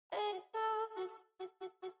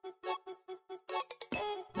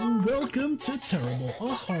Welcome to Terrible, a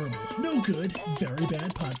horrible, no good, very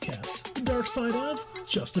bad podcast. The dark side of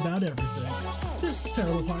just about everything. This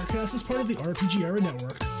Terrible podcast is part of the RPG Era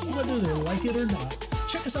Network, whether they like it or not.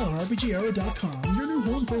 Check us out on RPGera.com, your new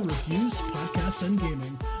home for reviews, podcasts, and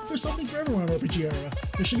gaming. There's something for everyone on RPG Era.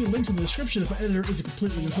 There should be links in the description if my editor isn't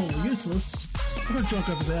completely and totally useless, or drunk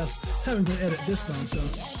up his ass having to edit this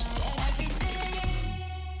nonsense.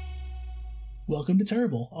 Welcome to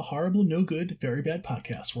Terrible, a horrible, no good, very bad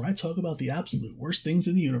podcast where I talk about the absolute worst things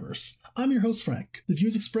in the universe. I'm your host, Frank. The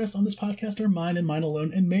views expressed on this podcast are mine and mine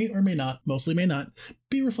alone and may or may not, mostly may not,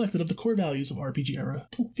 be reflective of the core values of RPG Era.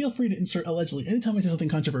 Feel free to insert allegedly anytime I say something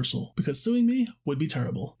controversial, because suing me would be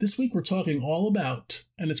terrible. This week we're talking all about,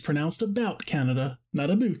 and it's pronounced about Canada, not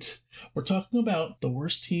a boot. We're talking about the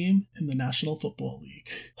worst team in the National Football League.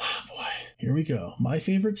 Oh boy, here we go. My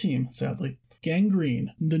favorite team, sadly,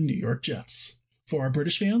 Gangrene, the New York Jets. For our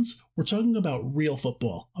British fans, we're talking about real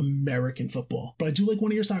football, American football. But I do like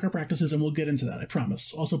one of your soccer practices, and we'll get into that, I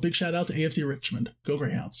promise. Also, big shout out to AFC Richmond. Go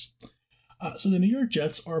Greyhounds. So the New York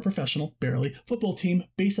Jets are a professional, barely, football team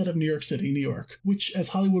based out of New York City, New York, which, as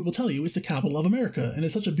Hollywood will tell you, is the capital of America, and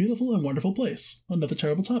is such a beautiful and wonderful place. Another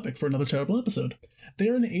terrible topic for another terrible episode. They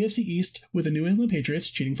are in the AFC East with the New England Patriots,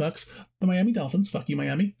 cheating fucks, the Miami Dolphins, fuck you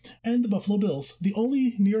Miami, and the Buffalo Bills, the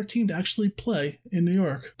only New York team to actually play in New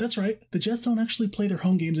York. That's right, the Jets don't actually play their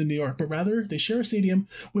home games in New York, but rather they share a stadium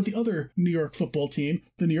with the other New York football team,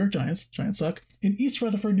 the New York Giants, Giants suck, in East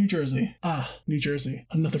Rutherford, New Jersey. New Jersey.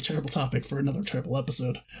 Another terrible topic for another terrible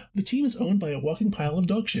episode. The team is owned by a walking pile of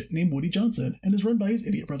dog shit named Woody Johnson and is run by his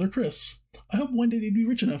idiot brother Chris. I hope one day they'd be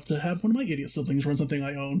rich enough to have one of my idiot siblings run something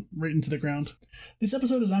I own right into the ground. This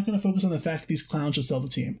episode is not going to focus on the fact that these clowns should sell the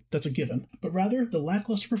team. That's a given. But rather, the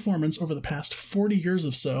lackluster performance over the past 40 years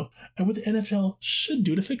or so, and what the NFL should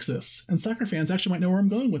do to fix this. And soccer fans actually might know where I'm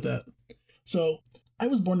going with that. So, I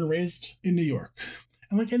was born and raised in New York.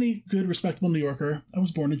 And like any good, respectable New Yorker, I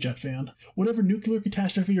was born a Jet fan. Whatever nuclear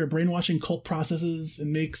catastrophe or brainwashing cult processes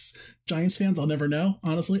and makes Giants fans, I'll never know.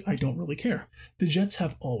 Honestly, I don't really care. The Jets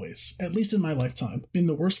have always, at least in my lifetime, been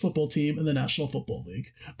the worst football team in the National Football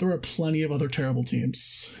League. There are plenty of other terrible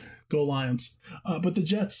teams. Go Lions. But the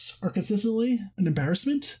Jets are consistently an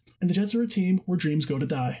embarrassment, and the Jets are a team where dreams go to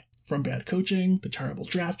die. From bad coaching, to terrible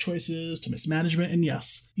draft choices, to mismanagement, and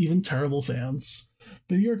yes, even terrible fans.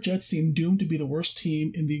 The New York Jets seem doomed to be the worst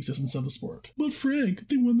team in the existence of the sport. But Frank,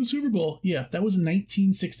 they won the Super Bowl. Yeah, that was in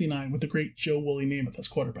 1969 with the great Joe Woolley Namath as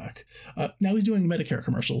quarterback. Now he's doing Medicare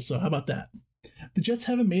commercials, so how about that? The Jets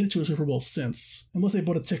haven't made it to a Super Bowl since, unless they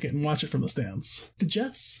bought a ticket and watch it from the stands. The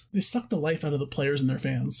Jets, they suck the life out of the players and their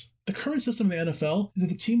fans. The current system in the NFL is that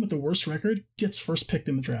the team with the worst record gets first picked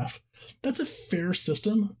in the draft. That's a fair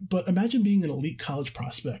system, but imagine being an elite college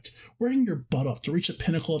prospect, working your butt off to reach the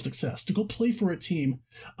pinnacle of success, to go play for a team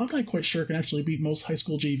I'm not quite sure can actually beat most high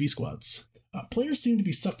school JV squads. Players seem to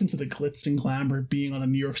be sucked into the glitz and glamour of being on a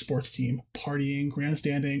New York sports team, partying,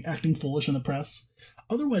 grandstanding, acting foolish in the press.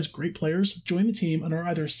 Otherwise great players join the team and are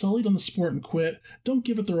either sullied on the sport and quit, don't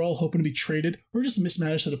give it their all hoping to be traded, or just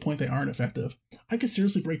mismanaged to the point they aren't effective. I could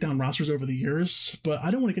seriously break down rosters over the years, but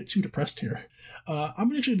I don't want to get too depressed here.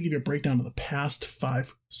 I'm actually going to give you a breakdown of the past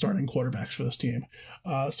 5 starting quarterbacks for this team.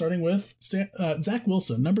 Starting with Zach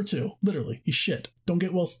Wilson, number 2. Literally, he's shit. Don't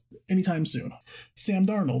get well anytime soon. Sam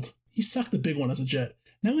Darnold, he sucked the big one as a Jet.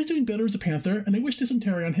 Now he's doing better as a Panther, and I wish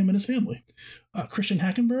dysentery on him and his family. Christian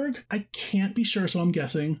Hackenberg, I can't be sure, so I'm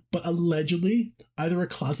guessing, but allegedly either a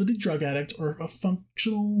closeted drug addict or a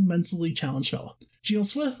functional, mentally challenged fella. Geno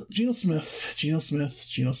Smith,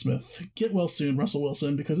 get well soon, Russell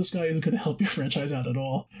Wilson, because this guy isn't going to help your franchise out at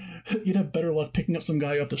all. You'd have better luck picking up some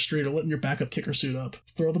guy off the street or letting your backup kicker suit up.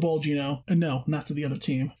 Throw the ball, Geno, and no, not to the other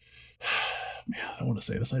team. Man, I don't want to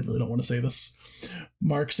say this. I really don't want to say this.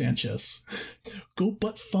 Mark Sanchez. Go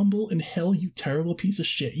butt fumble in hell, you terrible piece of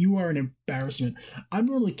shit. You are an embarrassment. I'm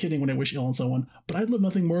normally kidding when I wish ill on someone, but I'd love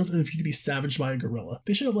nothing more than for you to be savaged by a gorilla.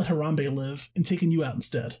 They should have let Harambe live and taken you out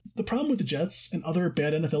instead. The problem with the Jets and other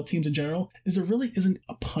bad NFL teams in general is there really isn't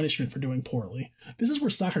a punishment for doing poorly. This is where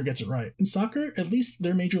soccer gets it right. In soccer, at least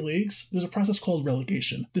their major leagues, there's a process called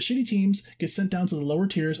relegation. The shitty teams get sent down to the lower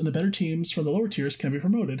tiers, and the better teams from the lower tiers can be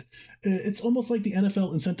promoted. It's almost like the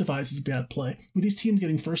NFL incentivizes bad play, with these teams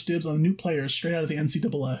getting first dibs on the new players straight out of the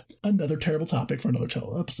NCAA. Another terrible topic for another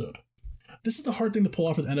terrible episode. This is the hard thing to pull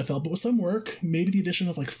off with the NFL, but with some work, maybe the addition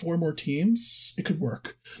of like 4 more teams, it could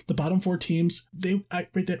work. The bottom 4 teams,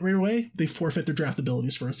 right away, they forfeit their draft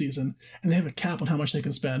abilities for a season, and they have a cap on how much they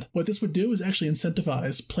can spend. What this would do is actually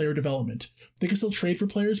incentivize player development. They can still trade for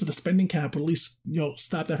players, but the spending cap would at least,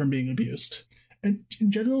 stop that from being abused. And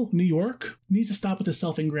in general, New York needs to stop with the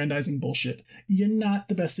self-aggrandizing bullshit. You're not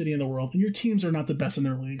the best city in the world, and your teams are not the best in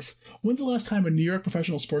their leagues. When's the last time a New York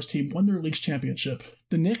professional sports team won their league's championship?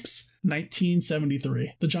 The Knicks,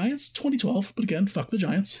 1973. The Giants, 2012, but again, fuck the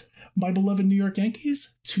Giants. My beloved New York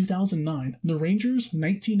Yankees, 2009. The Rangers,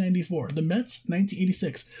 1994. The Mets,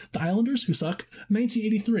 1986. The Islanders, who suck,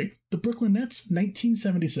 1983. The Brooklyn Nets,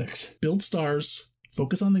 1976. Build stars.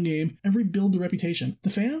 Focus on the game and rebuild the reputation. The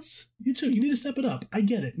fans, you too, you need to step it up. I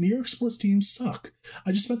get it. New York sports teams suck.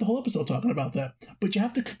 I just spent the whole episode talking about that. But you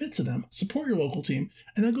have to commit to them. Support your local team.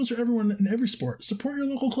 And that goes for everyone in every sport. Support your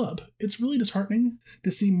local club. It's really disheartening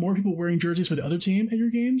to see more people wearing jerseys for the other team at your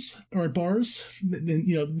games or at bars than,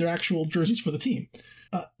 their actual jerseys for the team.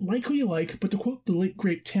 Like who you like, but to quote the late,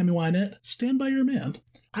 great Tammy Wynette, stand by your man.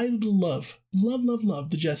 I would love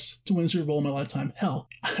the Jets to win the Super Bowl in my lifetime. Hell,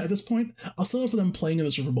 at this point, I'll settle for them playing in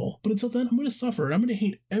the Super Bowl. But until then, I'm going to suffer, and I'm going to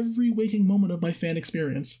hate every waking moment of my fan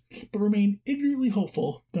experience, but remain ignorantly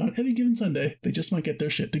hopeful that on any given Sunday, they just might get their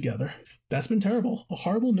shit together. That's been Terrible, a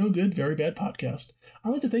horrible, no good, very bad podcast.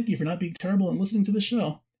 I'd like to thank you for not being terrible and listening to the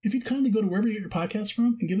show. If you'd kindly go to wherever you get your podcast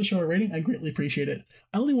from and give the show a rating, I'd greatly appreciate it.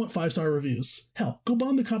 I only want 5-star reviews. Hell, go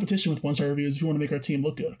bomb the competition with 1-star reviews if you want to make our team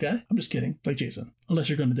look good, okay? I'm just kidding, like Jason, unless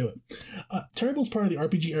you're going to do it. Terrible is part of the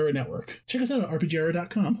RPG Era Network. Check us out at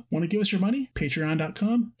rpgera.com. Want to give us your money?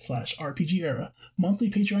 Patreon.com/RPGera. Monthly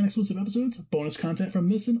Patreon exclusive episodes, bonus content from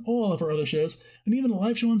this and all of our other shows, and even a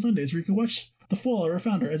live show on Sundays where you can watch the fall of our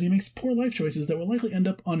founder as he makes poor life choices that will likely end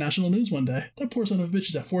up on national news one day. That poor son of a bitch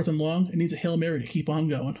is at 4th and long and needs a Hail Mary to keep on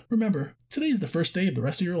going. Remember, today is the first day of the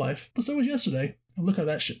rest of your life, but so was yesterday, and look how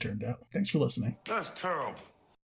that shit turned out. Thanks for listening. That's terrible.